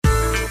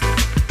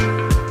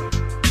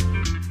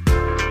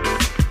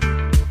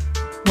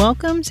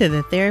Welcome to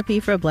the Therapy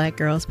for Black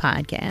Girls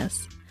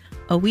podcast,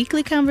 a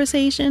weekly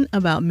conversation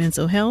about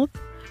mental health,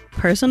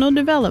 personal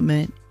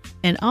development,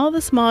 and all the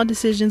small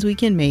decisions we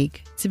can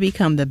make to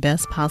become the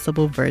best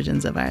possible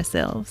versions of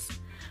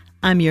ourselves.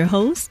 I'm your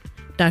host,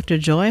 Dr.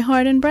 Joy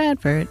Harden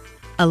Bradford,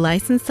 a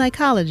licensed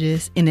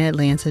psychologist in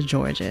Atlanta,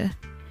 Georgia.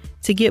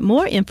 To get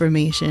more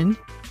information,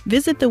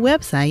 visit the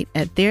website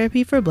at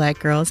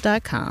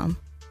therapyforblackgirls.com.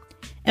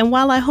 And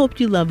while I hope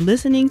you love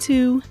listening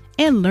to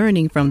and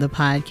learning from the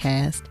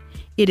podcast,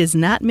 it is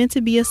not meant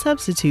to be a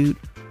substitute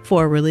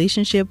for a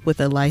relationship with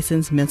a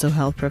licensed mental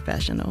health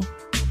professional.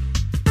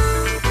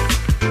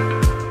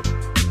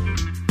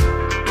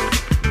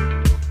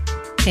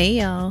 Hey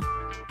y'all,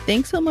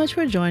 thanks so much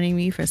for joining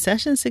me for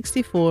session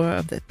 64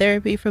 of the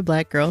Therapy for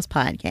Black Girls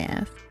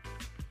podcast.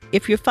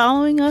 If you're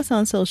following us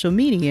on social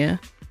media,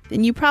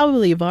 then you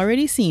probably have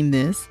already seen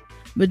this,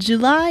 but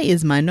July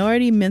is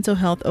Minority Mental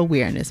Health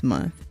Awareness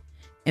Month,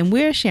 and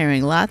we're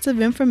sharing lots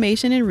of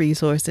information and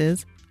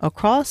resources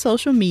across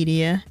social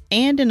media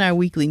and in our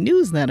weekly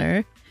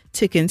newsletter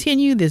to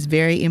continue this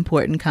very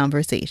important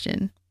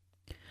conversation.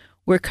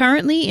 We're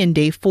currently in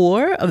day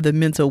 4 of the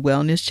Mental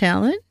Wellness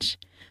Challenge.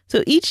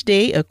 So each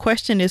day a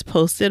question is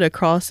posted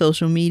across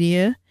social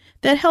media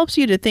that helps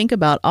you to think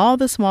about all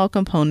the small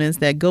components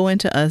that go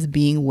into us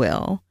being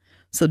well.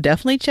 So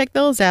definitely check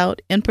those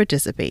out and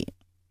participate.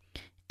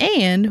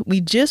 And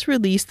we just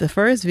released the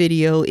first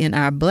video in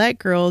our Black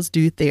Girls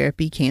Do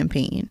Therapy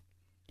campaign.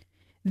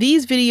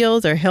 These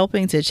videos are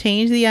helping to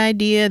change the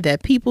idea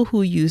that people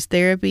who use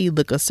therapy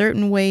look a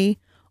certain way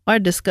or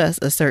discuss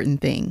a certain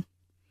thing.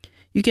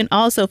 You can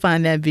also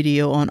find that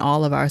video on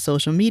all of our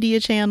social media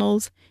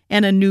channels,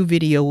 and a new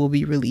video will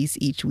be released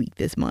each week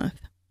this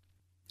month.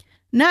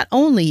 Not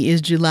only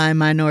is July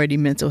Minority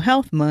Mental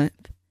Health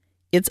Month,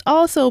 it's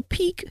also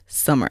peak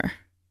summer.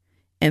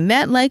 And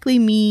that likely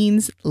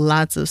means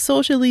lots of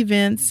social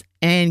events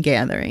and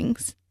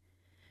gatherings.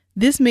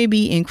 This may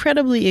be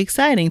incredibly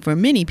exciting for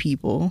many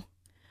people,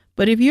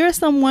 but if you're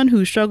someone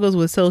who struggles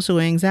with social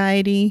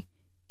anxiety,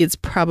 it's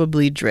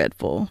probably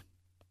dreadful.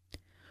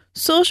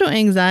 Social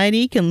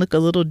anxiety can look a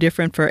little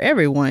different for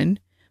everyone,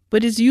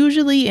 but it's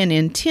usually an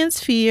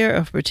intense fear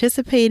of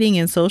participating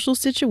in social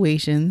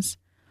situations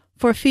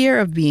for fear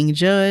of being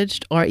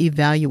judged or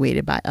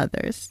evaluated by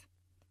others.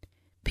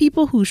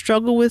 People who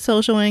struggle with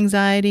social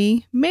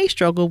anxiety may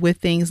struggle with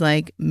things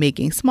like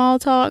making small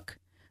talk,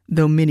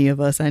 though many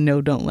of us I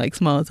know don't like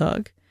small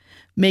talk,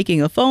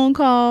 making a phone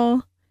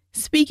call,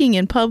 speaking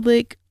in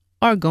public,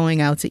 or going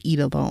out to eat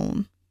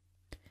alone.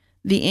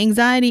 The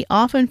anxiety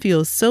often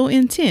feels so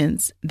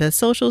intense that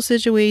social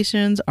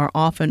situations are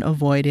often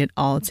avoided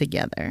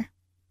altogether.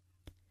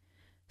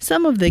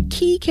 Some of the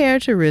key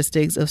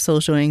characteristics of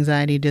social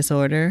anxiety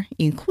disorder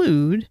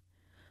include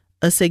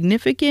a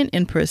significant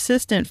and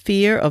persistent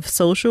fear of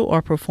social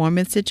or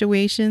performance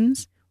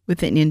situations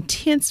with an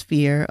intense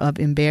fear of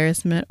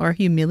embarrassment or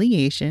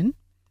humiliation,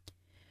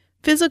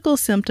 physical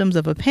symptoms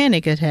of a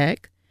panic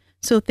attack,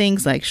 so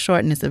things like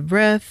shortness of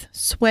breath,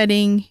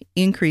 sweating,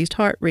 increased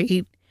heart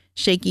rate,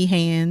 shaky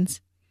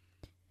hands.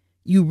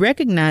 You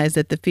recognize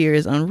that the fear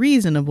is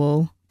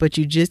unreasonable, but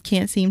you just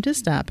can't seem to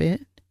stop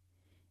it.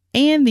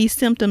 And these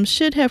symptoms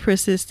should have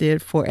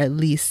persisted for at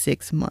least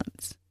 6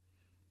 months.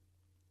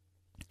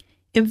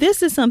 If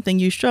this is something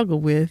you struggle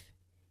with,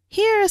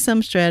 here are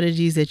some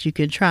strategies that you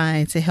can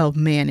try to help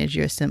manage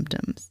your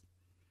symptoms.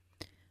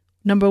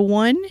 Number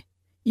 1,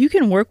 you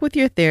can work with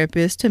your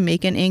therapist to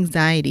make an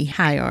anxiety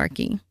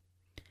hierarchy.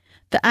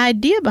 The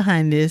idea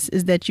behind this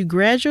is that you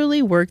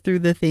gradually work through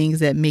the things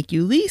that make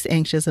you least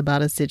anxious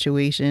about a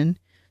situation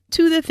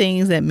to the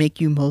things that make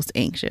you most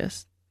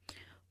anxious.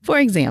 For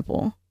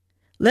example,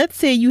 let's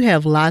say you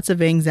have lots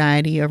of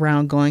anxiety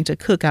around going to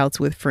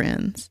cookouts with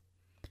friends.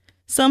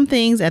 Some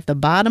things at the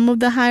bottom of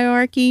the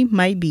hierarchy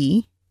might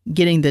be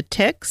getting the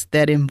text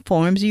that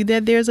informs you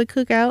that there's a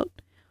cookout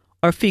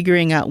or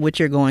figuring out what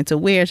you're going to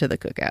wear to the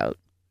cookout.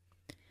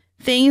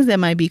 Things that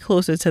might be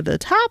closer to the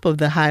top of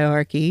the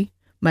hierarchy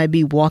might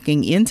be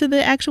walking into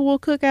the actual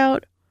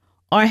cookout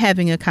or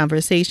having a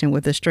conversation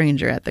with a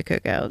stranger at the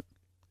cookout.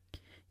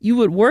 You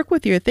would work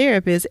with your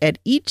therapist at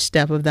each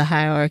step of the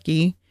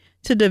hierarchy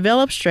to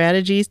develop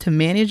strategies to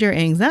manage your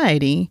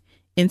anxiety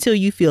until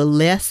you feel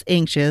less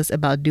anxious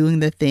about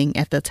doing the thing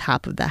at the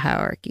top of the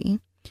hierarchy.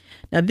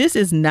 Now, this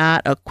is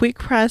not a quick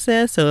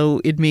process,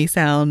 so it may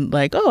sound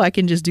like, oh, I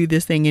can just do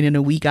this thing and in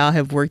a week I'll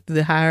have worked through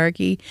the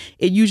hierarchy.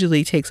 It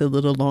usually takes a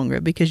little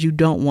longer because you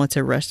don't want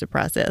to rush the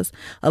process.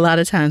 A lot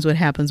of times what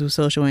happens with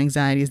social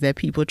anxiety is that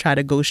people try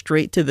to go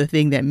straight to the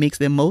thing that makes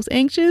them most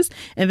anxious.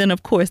 And then,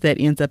 of course, that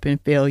ends up in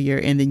failure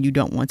and then you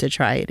don't want to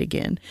try it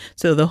again.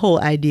 So the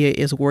whole idea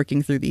is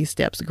working through these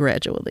steps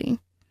gradually.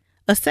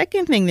 A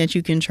second thing that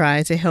you can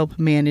try to help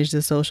manage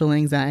the social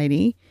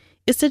anxiety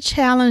is to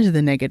challenge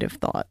the negative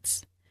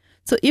thoughts.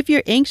 So if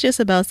you're anxious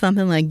about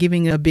something like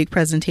giving a big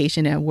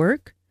presentation at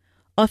work,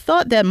 a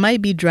thought that might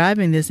be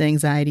driving this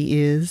anxiety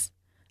is,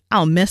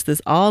 I'll mess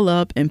this all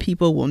up and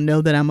people will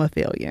know that I'm a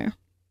failure.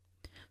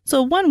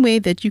 So one way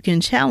that you can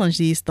challenge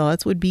these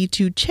thoughts would be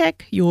to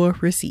check your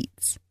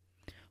receipts.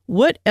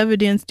 What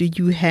evidence do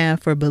you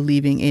have for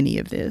believing any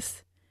of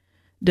this?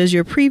 Does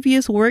your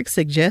previous work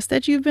suggest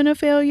that you've been a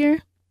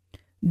failure?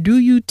 Do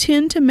you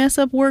tend to mess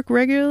up work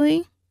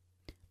regularly?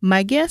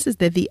 My guess is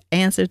that the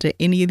answer to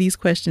any of these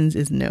questions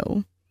is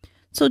no.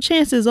 So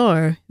chances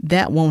are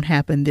that won't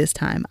happen this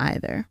time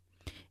either.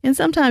 And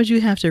sometimes you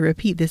have to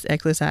repeat this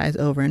exercise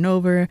over and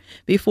over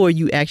before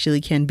you actually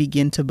can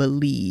begin to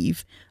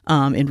believe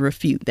and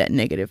refute that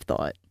negative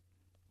thought.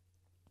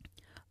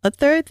 A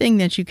third thing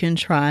that you can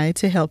try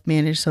to help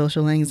manage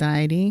social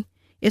anxiety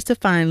is to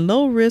find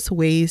low-risk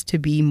ways to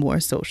be more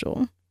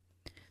social.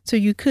 So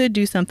you could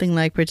do something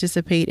like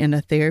participate in a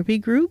therapy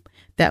group.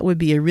 That would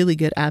be a really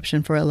good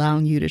option for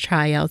allowing you to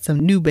try out some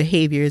new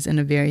behaviors in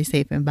a very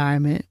safe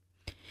environment.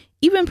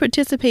 Even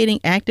participating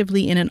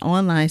actively in an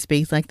online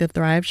space like the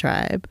Thrive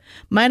Tribe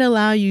might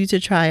allow you to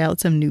try out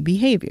some new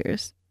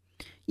behaviors.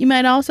 You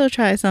might also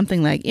try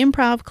something like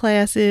improv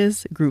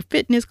classes, group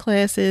fitness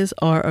classes,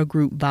 or a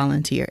group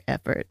volunteer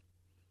effort.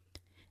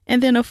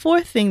 And then a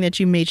fourth thing that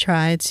you may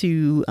try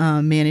to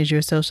manage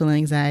your social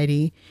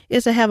anxiety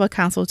is to have a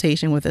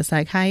consultation with a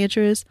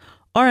psychiatrist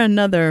or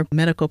another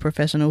medical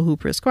professional who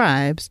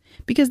prescribes,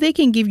 because they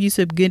can give you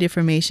some good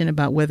information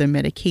about whether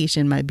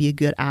medication might be a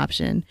good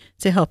option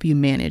to help you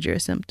manage your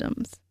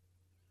symptoms.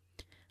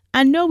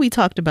 I know we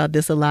talked about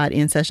this a lot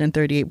in session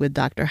 38 with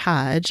Dr.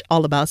 Hodge,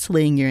 all about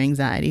slaying your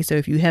anxiety. So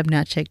if you have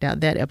not checked out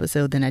that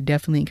episode, then I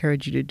definitely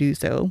encourage you to do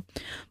so.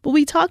 But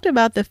we talked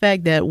about the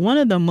fact that one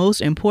of the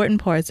most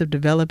important parts of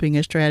developing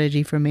a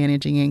strategy for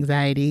managing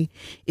anxiety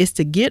is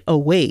to get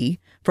away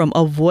from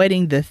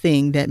avoiding the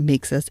thing that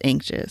makes us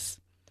anxious.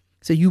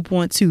 So you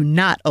want to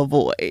not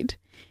avoid.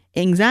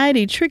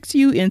 Anxiety tricks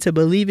you into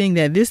believing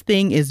that this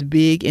thing is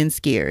big and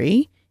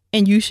scary,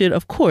 and you should,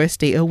 of course,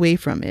 stay away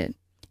from it.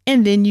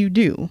 And then you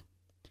do.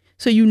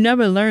 So you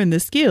never learn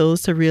the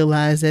skills to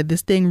realize that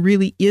this thing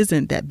really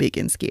isn't that big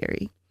and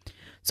scary.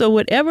 So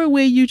whatever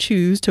way you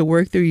choose to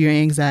work through your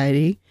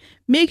anxiety,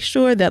 make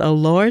sure that a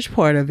large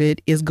part of it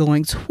is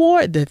going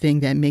toward the thing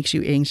that makes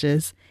you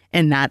anxious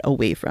and not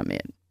away from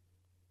it.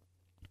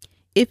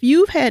 If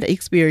you've had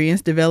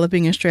experience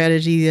developing a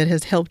strategy that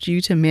has helped you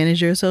to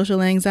manage your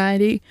social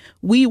anxiety,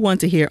 we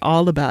want to hear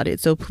all about it,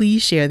 so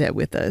please share that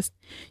with us.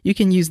 You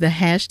can use the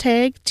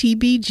hashtag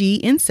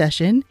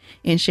TBGInSession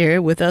and share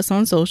it with us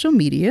on social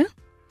media.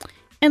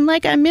 And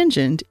like I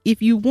mentioned,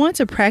 if you want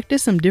to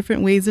practice some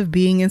different ways of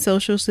being in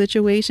social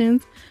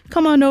situations,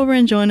 come on over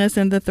and join us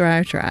in the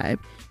Thrive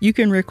Tribe. You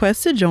can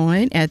request to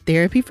join at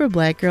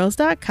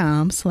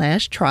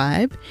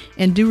therapyforblackgirls.com/tribe.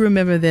 And do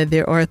remember that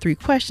there are 3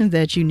 questions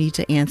that you need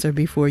to answer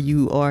before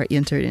you are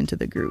entered into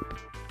the group.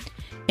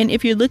 And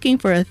if you're looking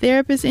for a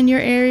therapist in your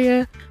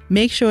area,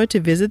 make sure to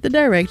visit the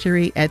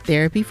directory at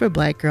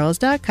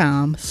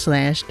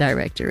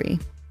therapyforblackgirls.com/directory.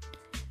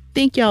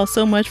 Thank y'all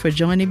so much for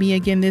joining me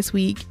again this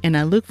week, and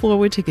I look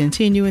forward to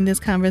continuing this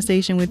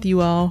conversation with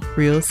you all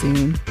real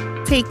soon.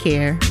 Take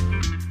care.